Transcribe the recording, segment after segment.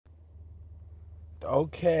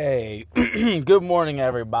Okay. Good morning,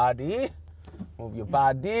 everybody. Move your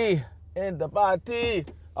body in the body.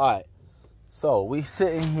 All right. So we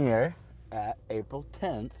sitting here at April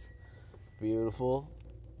 10th. Beautiful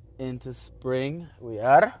into spring we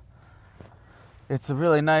are. It's a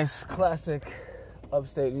really nice, classic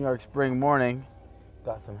upstate New York spring morning.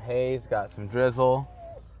 Got some haze, got some drizzle,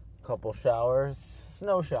 couple showers,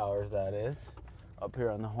 snow showers that is, up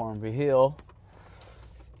here on the Hornby Hill.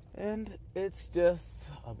 And it's just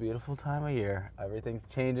a beautiful time of year. Everything's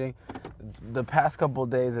changing. The past couple of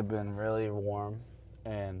days have been really warm,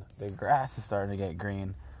 and the grass is starting to get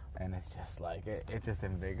green. And it's just like, it just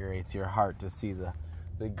invigorates your heart to see the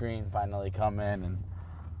green finally come in. And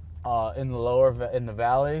in the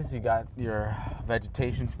valleys, you got your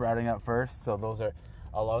vegetation sprouting up first. So those are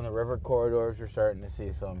along the river corridors. You're starting to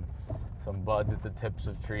see some buds at the tips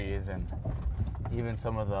of trees, and even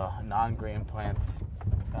some of the non-green plants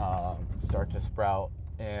start to sprout,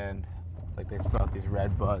 and like they sprout these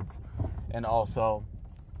red buds. And also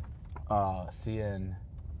seeing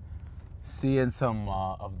some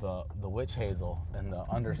of the witch hazel in the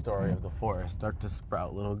understory of the forest start to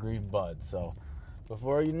sprout little green buds. So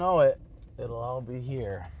before you know it, it'll all be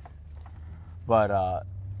here. But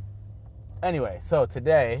anyway, so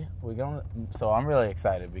today I'm really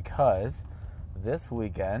excited because this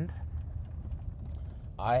weekend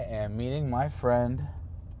I am meeting my friend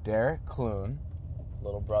Derek Clune,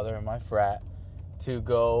 little brother in my frat, to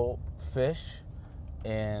go fish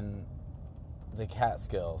in the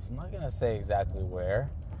Catskills. I'm not going to say exactly where,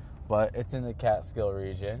 but it's in the Catskill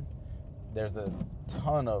region. There's a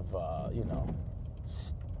ton of,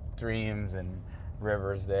 streams and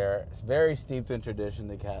rivers there. It's very steeped in tradition,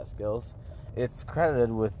 the Catskills. It's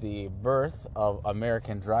credited with the birth of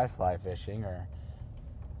American dry fly fishing, or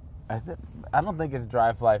I don't think it's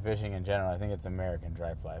dry fly fishing in general. I think it's American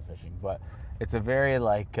dry fly fishing, but it's a very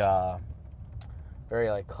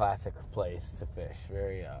classic place to fish.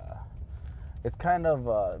 It's kind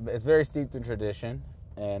of it's very steeped in tradition,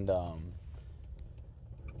 and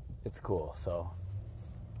it's cool. So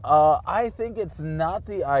I think it's not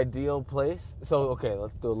the ideal place. So okay,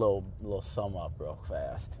 let's do a little sum up real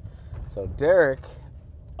fast. So Derek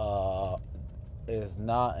is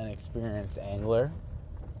not an experienced angler,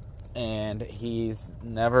 and he's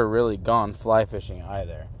never really gone fly fishing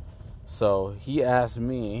either. So he asked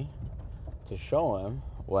me to show him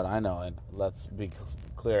what I know. And let's be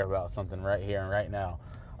clear about something right here and right now.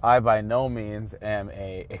 I by no means am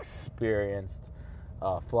a experienced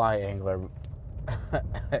fly angler,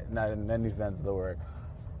 not in any sense of the word.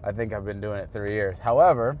 I think I've been doing it 3 years.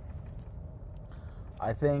 However,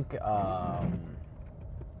 I think I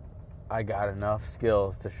got enough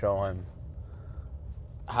skills to show him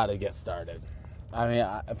how to get started. I mean,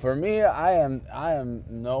 for me, I am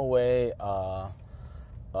no way.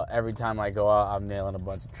 Every time I go out, I'm nailing a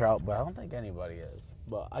bunch of trout, but I don't think anybody is.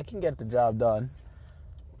 But I can get the job done,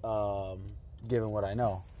 given what I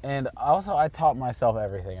know. And also, I taught myself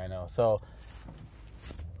everything I know. So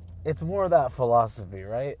it's more that philosophy,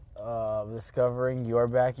 right? Discovering your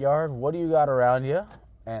backyard. What do you got around you,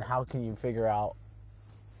 and how can you figure out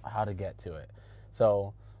how to get to it?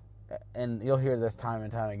 So, and you'll hear this time and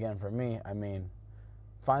time again from me. I mean,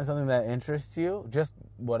 find something that interests you, just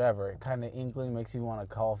whatever. Kind of inkling makes you want to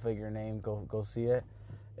call, figure name, go see it,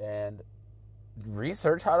 and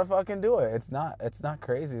research how to fucking do it. It's not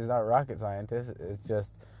crazy. It's not rocket scientist. It's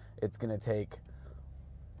just, it's going to take,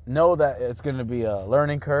 know that it's going to be a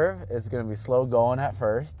learning curve. It's going to be slow going at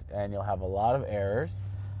first, and you'll have a lot of errors,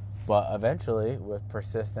 but eventually, with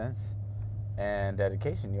persistence and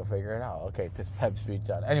dedication, you'll figure it out. Okay, this pep speech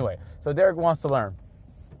out. Anyway, so Derek wants to learn.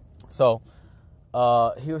 So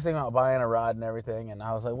he was thinking about buying a rod and everything, and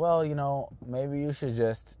I was like, well, maybe you should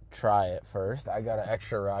just try it first. I got an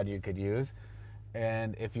extra rod you could use,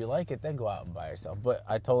 and if you like it, then go out and buy yourself. But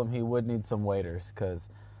I told him he would need some waders, because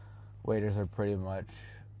waders are pretty much,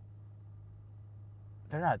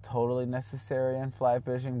 they're not totally necessary in fly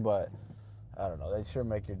fishing, but I don't know, they sure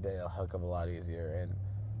make your day a heck of a lot easier. And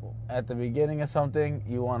at the beginning of something,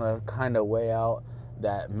 you want to kind of weigh out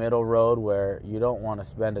that middle road where you don't want to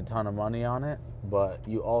spend a ton of money on it, but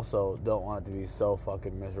you also don't want it to be so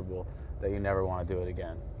fucking miserable that you never want to do it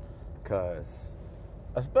again. Because,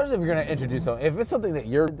 especially if you're going to introduce something, if it's something that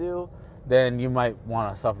you're do, then you might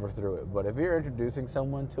want to suffer through it. But if you're introducing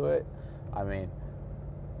someone to it, I mean,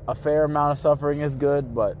 a fair amount of suffering is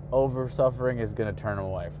good, but over suffering is going to turn them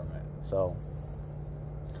away from it. So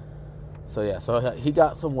he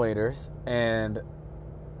got some waders, and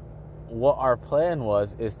what our plan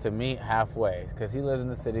is to meet halfway, because he lives in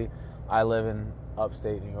the city, I live in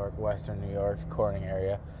upstate New York, western New York's Corning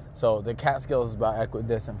area. So the Catskills is about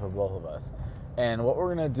equidistant for both of us. And what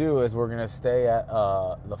we're going to do is we're going to stay at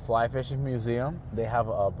the Fly Fishing Museum. They have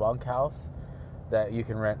a bunkhouse that you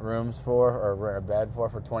can rent rooms for or rent a bed for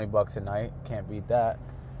 $20 a night. Can't beat that.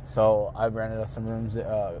 So I rented us some rooms,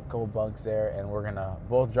 a couple bunks there, and we're going to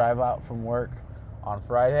both drive out from work on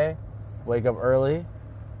Friday, wake up early,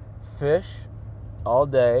 fish all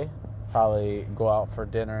day, probably go out for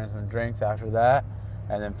dinner and some drinks after that,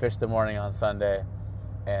 and then fish the morning on Sunday,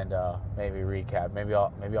 and maybe recap. Maybe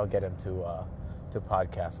I'll get him to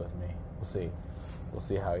podcast with me. We'll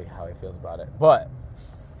see how he feels about it. But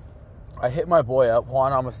I hit my boy up,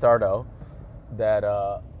 Juan Amastardo, that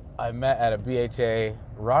I met at a BHA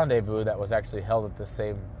rendezvous that was actually held at the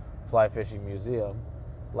same fly fishing museum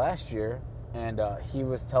last year, and he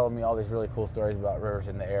was telling me all these really cool stories about rivers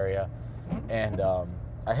in the area, and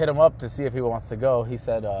I hit him up to see if he wants to go. He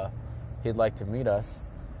said he'd like to meet us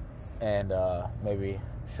and maybe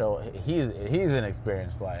show. He's an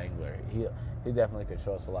experienced fly angler. He definitely could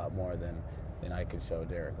show us a lot more than I could show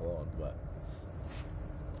Derek alone. But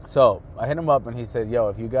so I hit him up and he said, "Yo,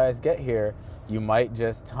 if you guys get here, you might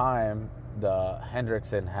just time the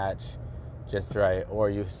Hendrickson hatch just right, or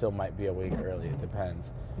you still might be a week early. It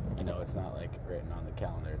depends. You know, it's not like written on the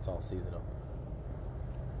calendar. It's all seasonal."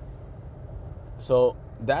 So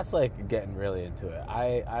that's like getting really into it.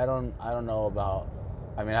 I don't know about.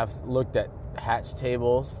 I mean, I've looked at hatch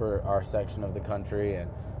tables for our section of the country and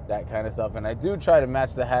that kind of stuff, and I do try to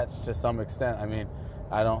match the hatch to some extent. I mean,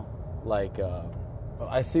 I don't like.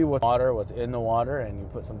 I see what's in the water, and you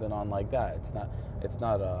put something on like that. It's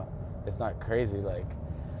not crazy like.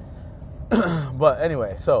 But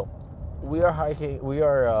anyway, so we are hiking. We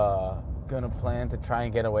are gonna plan to try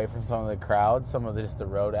and get away from some of the crowds, some of just the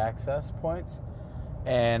road access points.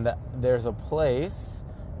 And there's a place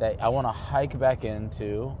that I want to hike back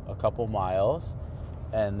into a couple miles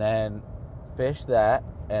and then fish that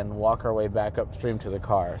and walk our way back upstream to the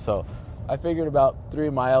car. So I figured about 3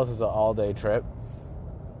 miles is an all-day trip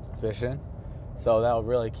fishing. So that'll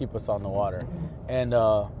really keep us on the water. And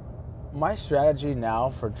my strategy now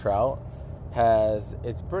for trout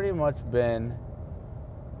it's pretty much been,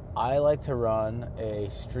 I like to run a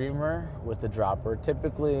streamer with a dropper,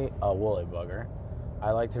 typically a woolly bugger. I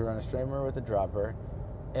like to run a streamer with a dropper,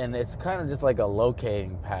 and it's kind of just like a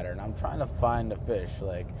locating pattern. I'm trying to find a fish.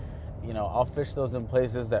 Like, you know, I'll fish those in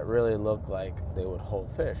places that really look like they would hold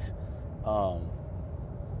fish.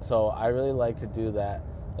 So I really like to do that,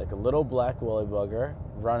 like a little black woolly bugger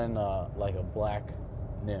running like a black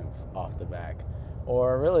nymph off the back,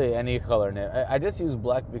 or really any color nymph. I just use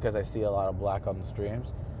black because I see a lot of black on the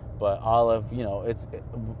streams. But olive, you know,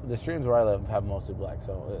 the streams where I live have mostly black.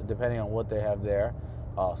 So depending on what they have there,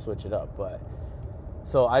 I'll switch it up. But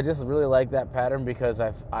so I just really like that pattern because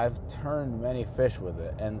I've turned many fish with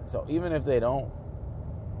it. And so even if they don't,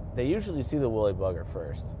 they usually see the woolly bugger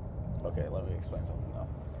first. Okay, let me explain something though.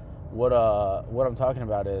 What I'm talking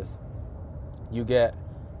about is you get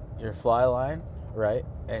your fly line, right?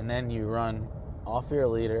 And then you run off your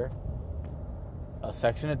leader a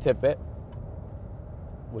section of tippet,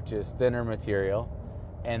 which is thinner material,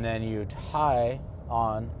 and then you tie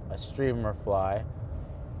on a streamer fly,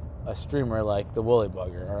 a streamer like the woolly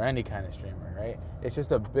bugger or any kind of streamer, right? It's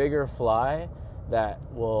just a bigger fly that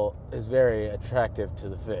is very attractive to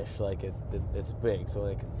the fish. Like it's big, so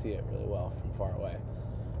they can see it really well from far away.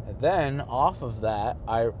 And then off of that,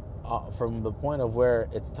 from the point of where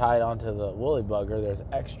it's tied onto the woolly bugger, there's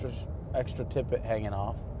extra tippet hanging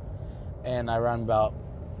off, and I run about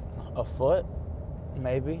a foot.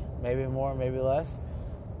 Maybe more, maybe less.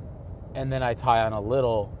 And then I tie on a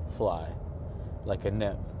little fly, like a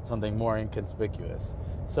nymph, something more inconspicuous.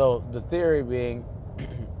 So the theory being,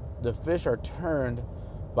 the fish are turned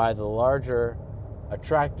by the larger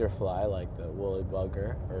attractor fly, like the woolly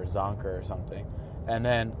bugger or zonker or something. And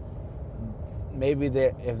then maybe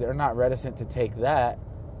if they're not reticent to take that,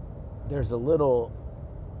 there's a little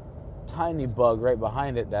tiny bug right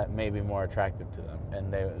behind it that may be more attractive to them,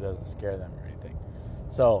 and it doesn't scare them or anything.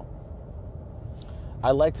 So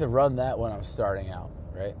I like to run that when I'm starting out,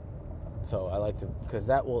 right? So I like to, because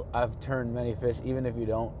I've turned many fish, even if you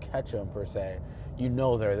don't catch them per se, you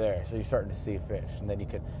know they're there. So you're starting to see fish, and then you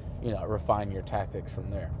can, refine your tactics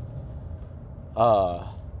from there. But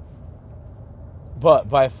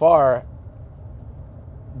by far,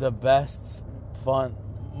 the best fun,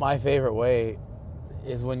 my favorite way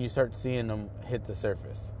is when you start seeing them hit the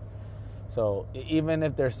surface. So even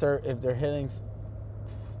if they're hitting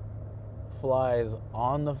flies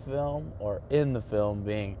on the film or in the film,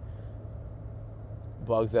 being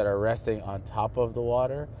bugs that are resting on top of the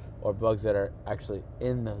water, or bugs that are actually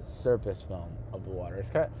in the surface film of the water. It's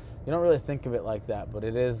kind of, you don't really think of it like that, but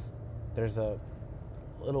it is. There's a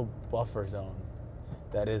little buffer zone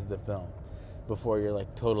that is the film before you're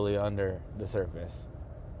like totally under the surface.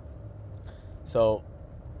 So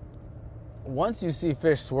once you see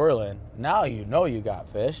fish swirling, now you know you got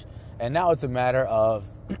fish, and now it's a matter of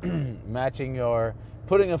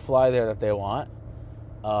putting a fly there that they want,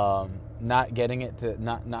 not getting it to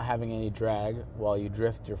not having any drag while you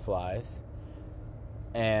drift your flies,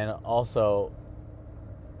 and also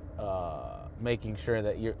making sure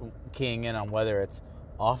that you're keying in on whether it's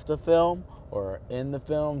off the film or in the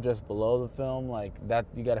film, just below the film, like that.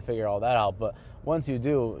 You got to figure all that out. But once you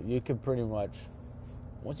do, you can pretty much,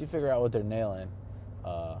 once you figure out what they're nailing,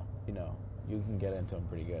 you can get into them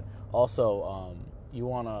pretty good. Also, you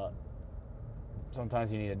want to,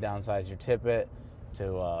 sometimes you need to downsize your tippet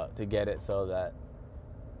to get it so that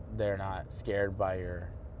they're not scared by your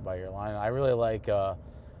line. I really like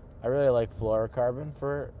fluorocarbon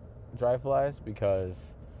for dry flies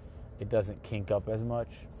because it doesn't kink up as much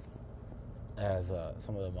as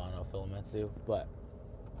some of the monofilaments do. But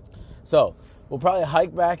so we'll probably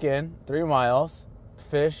hike back in 3 miles,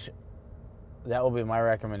 fish. That will be my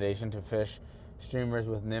recommendation, to fish streamers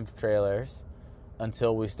with nymph trailers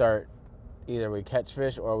until we start, either we catch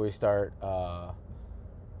fish or we start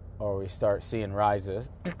seeing rises.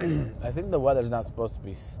 I think the weather's not supposed to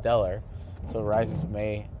be stellar, so rises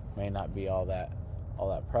may not be all that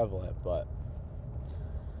prevalent, but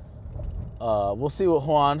we'll see what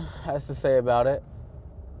Juan has to say about it.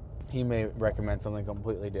 He may recommend something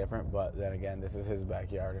completely different, but then again, this is his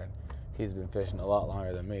backyard, and he's been fishing a lot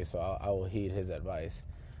longer than me, so I will heed his advice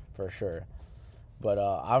for sure. But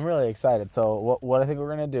I'm really excited. So what I think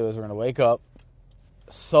we're going to do is we're going to wake up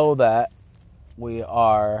so that we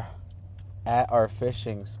are at our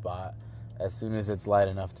fishing spot as soon as it's light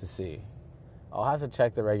enough to see. I'll have to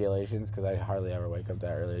check the regulations because I hardly ever wake up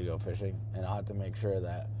that early to go fishing, and I'll have to make sure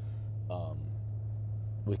that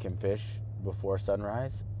we can fish before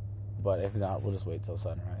sunrise. But if not, we'll just wait till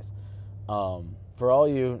sunrise. For all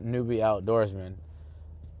you newbie outdoorsmen,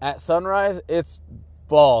 at sunrise, it's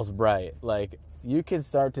balls bright. Like, you can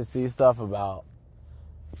start to see stuff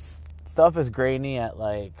is grainy at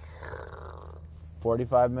like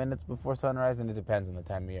 45 minutes before sunrise, and it depends on the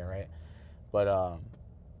time of year, right? But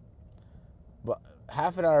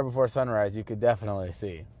half an hour before sunrise, you could definitely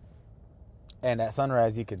see. And at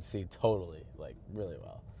sunrise, you can see totally, like, really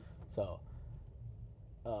well. So,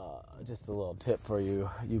 just a little tip for you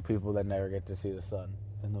people that never get to see the sun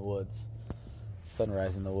in the woods.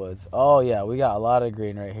 Sunrise in the woods. Oh, yeah, we got a lot of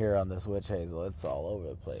green right here on this witch hazel. It's all over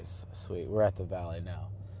the place. Sweet. We're at the valley now.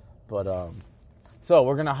 But, so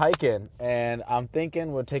we're going to hike in, and I'm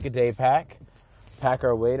thinking we'll take a day pack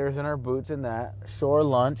our waders and our boots in that, shore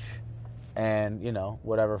lunch, and,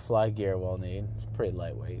 whatever fly gear we'll need. It's pretty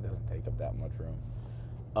lightweight. It doesn't take up that much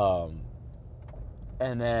room.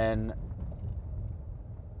 And then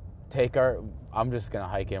I'm just going to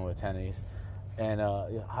hike in with tennies. And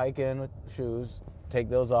hike in with shoes, take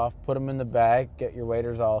those off, put them in the bag, get your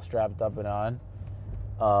waders all strapped up and on,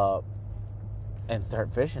 and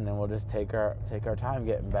start fishing. And we'll just take our time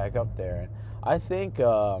getting back up there. And I think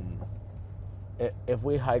if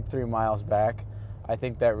we hike 3 miles back, I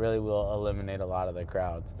think that really will eliminate a lot of the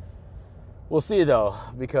crowds. We'll see, though,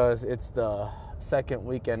 because it's the second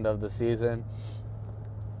weekend of the season.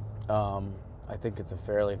 I think it's a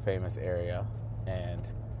fairly famous area, and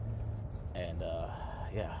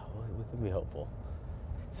yeah, we can be hopeful.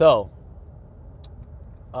 So,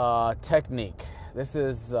 technique. This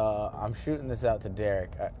is I'm shooting this out to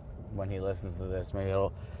Derek when he listens to this. Maybe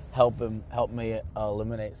it'll help me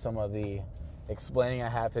eliminate some of the explaining I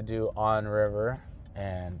have to do on river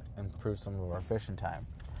and improve some of our fishing time.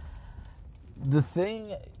 The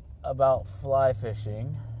thing about fly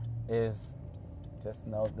fishing is, just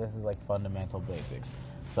know this is like fundamental basics.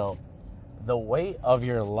 So the weight of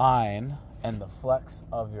your line and the flex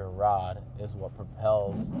of your rod is what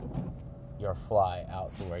propels your fly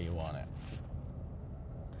out to where you want it.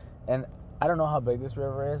 And I don't know how big this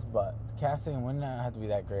river is, but casting, we don't have to be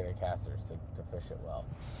that great at casters to fish it well.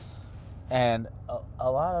 And a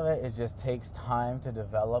lot of it just takes time to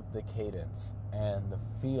develop the cadence and the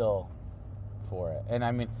feel for it. And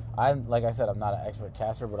I mean, like I said, I'm not an expert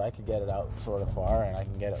caster, but I could get it out sort of far, and I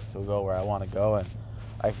can get it to go where I want to go, and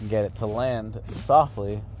I can get it to land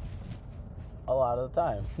softly a lot of the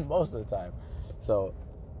time, most of the time. So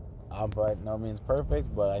I'm by no means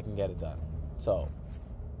perfect, but I can get it done. So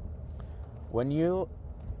when you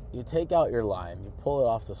take out your line, you pull it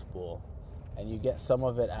off the spool, and you get some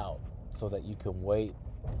of it out so that you can weigh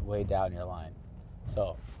down your line.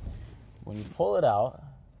 So when you pull it out,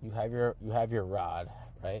 you have your rod,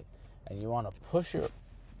 right? And you want to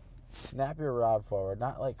snap your rod forward,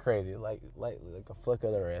 not like crazy, like a flick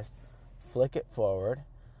of the wrist. Flick it forward,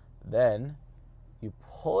 then you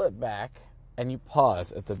pull it back and you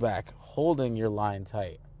pause at the back, holding your line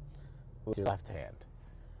tight with your left hand.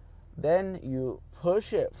 Then you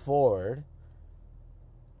push it forward,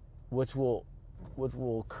 which will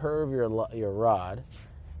curve your rod,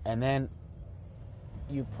 and then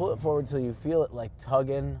you pull it forward till you feel it like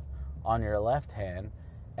tugging on your left hand,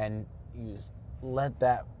 and you let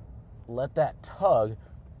that tug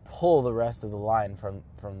pull the rest of the line from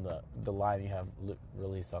the line you have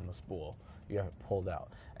released on the spool. You have it pulled out.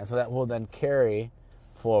 And so that will then carry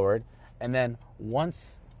forward. And then when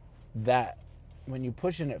you're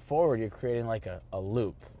pushing it forward, you're creating like a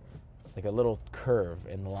loop, like a little curve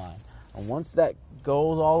in the line. And once that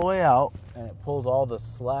goes all the way out and it pulls all the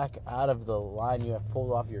slack out of the line you have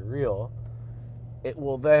pulled off your reel, it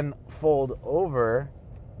will then fold over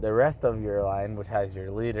the rest of your line, which has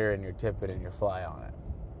your leader and your tippet and your fly on it.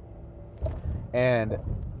 And,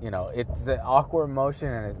 it's an awkward motion,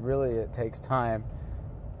 and it takes time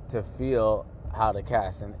to feel how to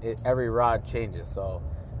cast. And every rod changes. So,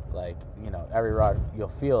 every rod, you'll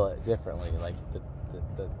feel it differently. Like,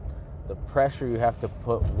 the pressure you have to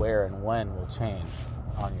put where and when will change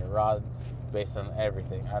on your rod based on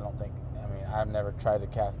everything. I've never tried to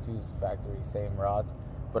cast two factory same rods,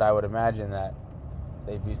 but I would imagine that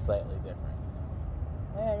they'd be slightly different.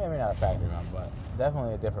 Maybe not a factory one, but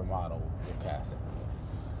definitely a different model with casting.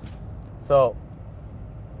 So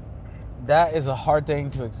that is a hard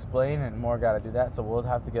thing to explain, and more got to do that. So we'll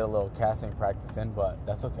have to get a little casting practice in, but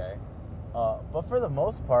that's okay. But for the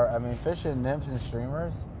most part, fishing nymphs and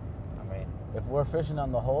streamers, if we're fishing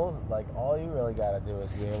on the holes, like, all you really got to do is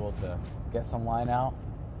be able to get some line out,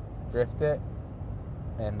 drift it,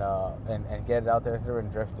 and get it out there through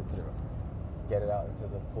and drift it through. Get it out into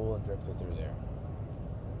the pool and drift it through there.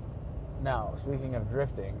 Now, speaking of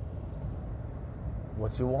drifting,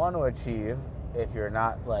 what you want to achieve, if you're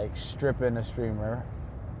not like stripping a streamer,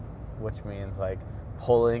 which means like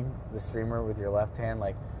pulling the streamer with your left hand,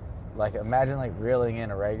 like imagine like reeling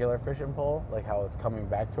in a regular fishing pole, like how it's coming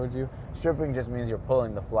back towards you. Stripping just means you're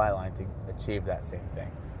pulling the fly line to achieve that same thing.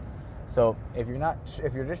 So if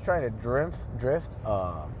you're just trying to drift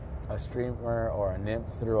a streamer or a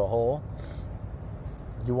nymph through a hole,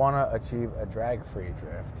 you want to achieve a drag-free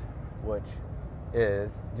drift, which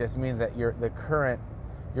just means that you're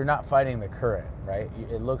not fighting the current, right?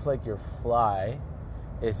 It looks like your fly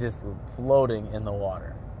is just floating in the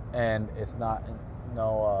water, and it's not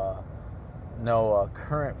no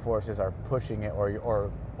current forces are pushing it, or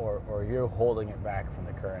you're holding it back from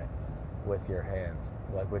the current with your hands,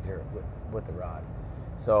 like with the rod.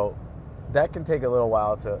 So that can take a little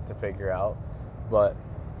while to figure out, but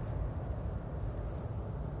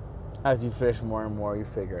as you fish more and more, you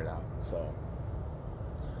figure it out. So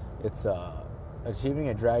it's achieving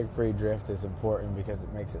a drag-free drift is important because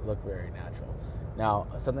it makes it look very natural. Now,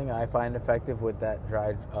 something I find effective with that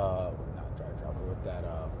with that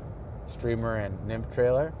streamer and nymph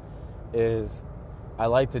trailer is I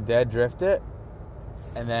like to dead drift it,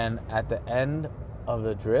 and then at the end of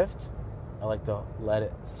the drift, I like to let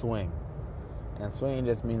it swing. And swinging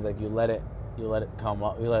just means like you let it come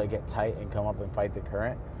up, you let it get tight and come up and fight the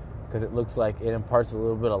current, because it looks like it imparts a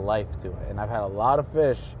little bit of life to it. And I've had a lot of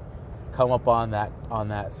fish come up on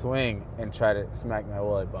that swing and try to smack my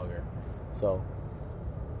woolly bugger. So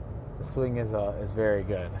the swing is very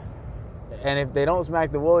good. And if they don't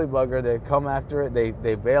smack the woolly bugger, they come after it,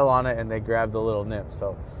 they bail on it, and they grab the little nymph.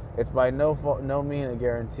 So it's by no means a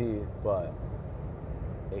guarantee, but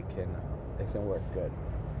it can work good.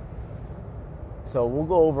 So we'll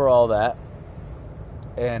go over all that.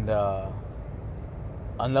 And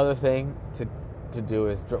another thing to do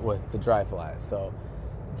is with the dry flies. So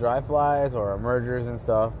dry flies or emergers and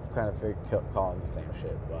stuff, kind of call them the same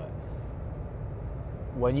shit, but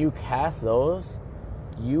when you cast those,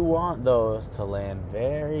 you want those to land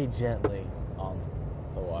very gently on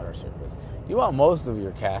the water surface. You want most of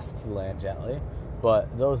your casts to land gently,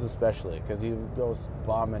 but those especially, because you go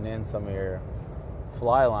bombing in some of your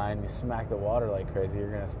fly line, you smack the water like crazy, you're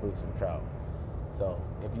going to spook some trout. So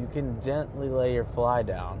if you can gently lay your fly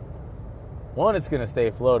down, one, it's going to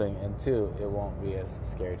stay floating, and two, it won't be as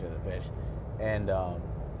scary to the fish. And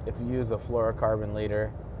if you use a fluorocarbon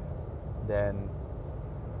leader, then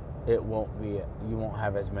you won't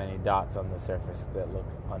have as many dots on the surface that look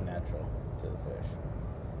unnatural to the fish.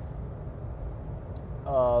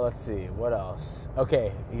 Let's see, what else?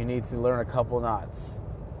 Okay, you need to learn a couple knots.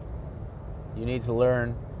 You need to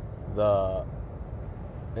learn the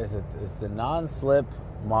It's the non-slip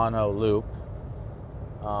mono loop.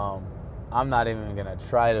 I'm not even gonna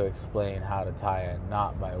try to explain how to tie a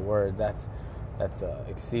knot by words. That's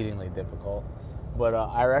exceedingly difficult. But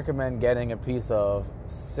I recommend getting a piece of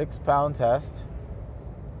 6-pound test,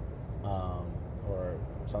 or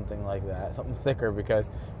something like that, something thicker,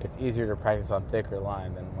 because it's easier to practice on thicker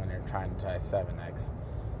line than when you're trying to tie 7X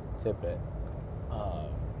tippet.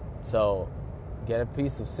 So get a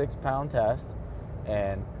piece of 6-pound test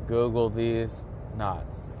and Google these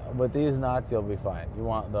knots. With these knots, you'll be fine. You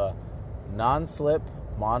want the non-slip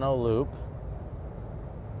mono loop.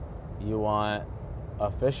 You want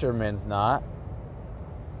a fisherman's knot,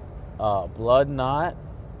 a blood knot,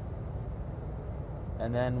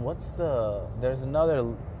 and then there's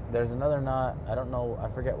another knot. I don't know. I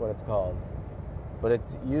forget what it's called, but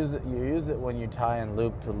you use it when you tie in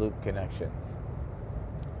loop-to-loop connections.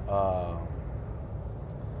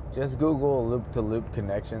 Just Google loop-to-loop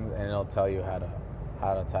connections, and it'll tell you how to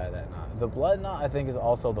tie that knot. The blood knot, I think, is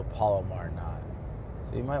also the Palomar knot.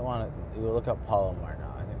 So you might want to look up Palomar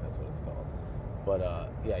knot. I think that's what it's called. But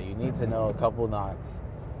yeah, you need to know a couple knots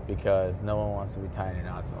because no one wants to be tying your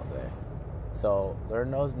knots all day. So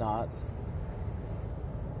learn those knots.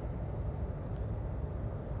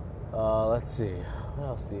 Let's see. What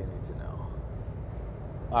else do you need to know?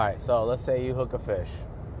 All right, so let's say you hook a fish.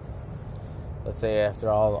 Let's say after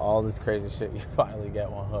all this crazy shit, you finally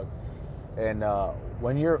get one hooked. And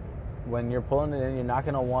when you're pulling it in, you're not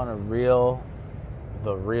gonna want to reel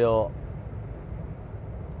the reel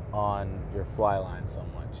on your fly line so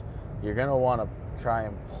much. You're gonna want to try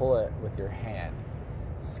and pull it with your hand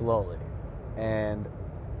slowly. And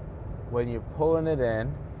when you're pulling it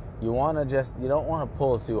in, you don't want to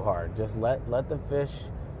pull too hard. Just let the fish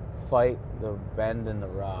fight the bend in the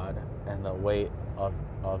rod and the weight of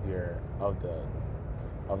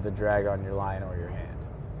the drag on your line or your hand.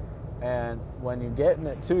 And when you're getting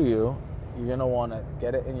it to you, you're gonna want to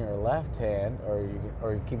get it in your left hand, or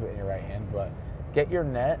you keep it in your right hand. But get your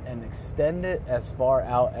net and extend it as far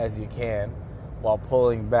out as you can while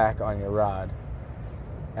pulling back on your rod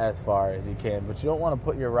as far as you can. But you don't want to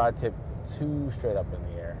put your rod tip too straight up in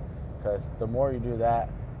the air, because the more you do that,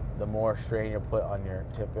 the more strain you'll put on your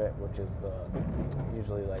tippet, which is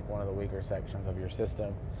usually like one of the weaker sections of your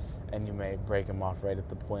system, and you may break them off right at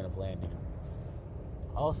the point of landing.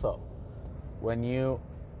 Also, when you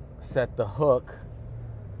set the hook,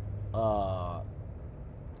 I'm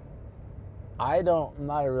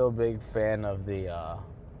not a real big fan of the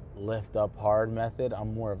lift up hard method.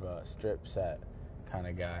 I'm more of a strip set kind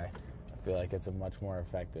of guy. I feel like it's a much more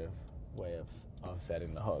effective way of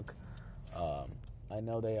setting the hook. I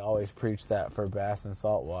know they always preach that for bass and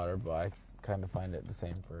saltwater, but I kind of find it the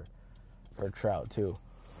same for trout too.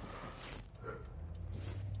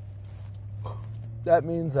 That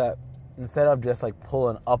means that instead of just like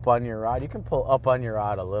pulling up on your rod, you can pull up on your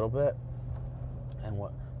rod a little bit,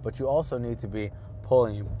 but you also need to be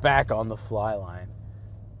pulling back on the fly line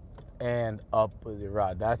and up with your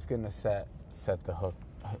rod. That's gonna set the hook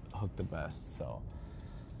the best. So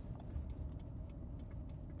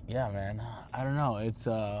yeah, man, I don't know. It's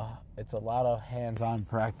a lot of hands-on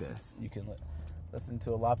practice. You can listen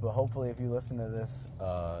to a lot, but hopefully, if you listen to this,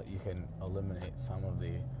 you can eliminate some of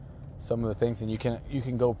the things, and you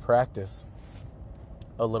can go practice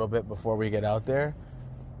a little bit before we get out there,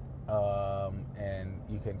 and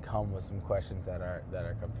you can come with some questions that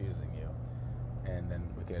are confusing you, and then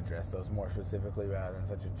we can address those more specifically rather than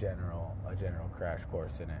such a general crash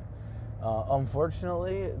course in it.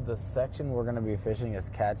 Unfortunately, the section we're going to be fishing is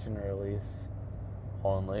catch and release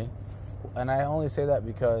only. And I only say that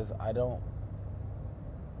because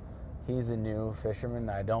he's a new fisherman.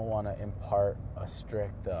 I don't want to impart a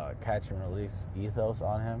strict catch and release ethos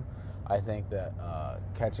on him. I think that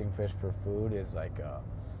catching fish for food is like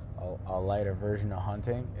a lighter version of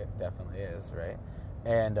hunting. It definitely is, right?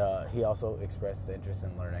 And he also expressed interest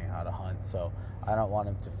in learning how to hunt. So I don't want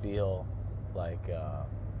him to feel like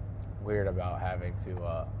weird about having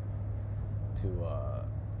to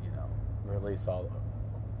release all,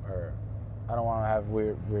 or I don't want to have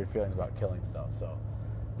weird feelings about killing stuff. So,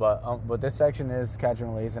 but this section is catch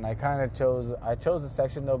and release, and I chose this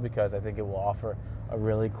section though because I think it will offer a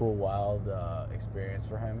really cool wild experience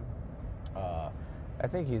for him. I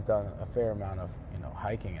think he's done a fair amount of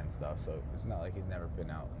hiking and stuff, so it's not like he's never been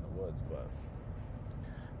out in the woods.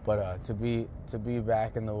 But to be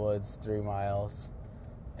back in the woods 3 miles.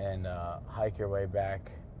 And hike your way back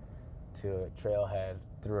to a trailhead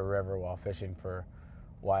through a river while fishing for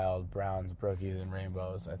wild browns, brookies, and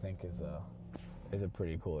rainbows, I think is a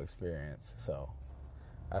pretty cool experience. So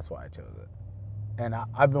that's why I chose it. And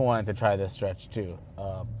I've been wanting to try this stretch too.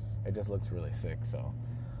 It just looks really sick. So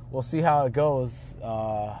we'll see how it goes.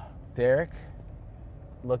 Derek,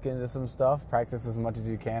 look into some stuff. Practice as much as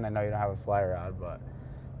you can. I know you don't have a fly rod, but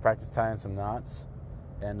practice tying some knots.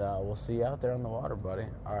 And we'll see you out there on the water, buddy.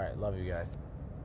 All right, love you guys.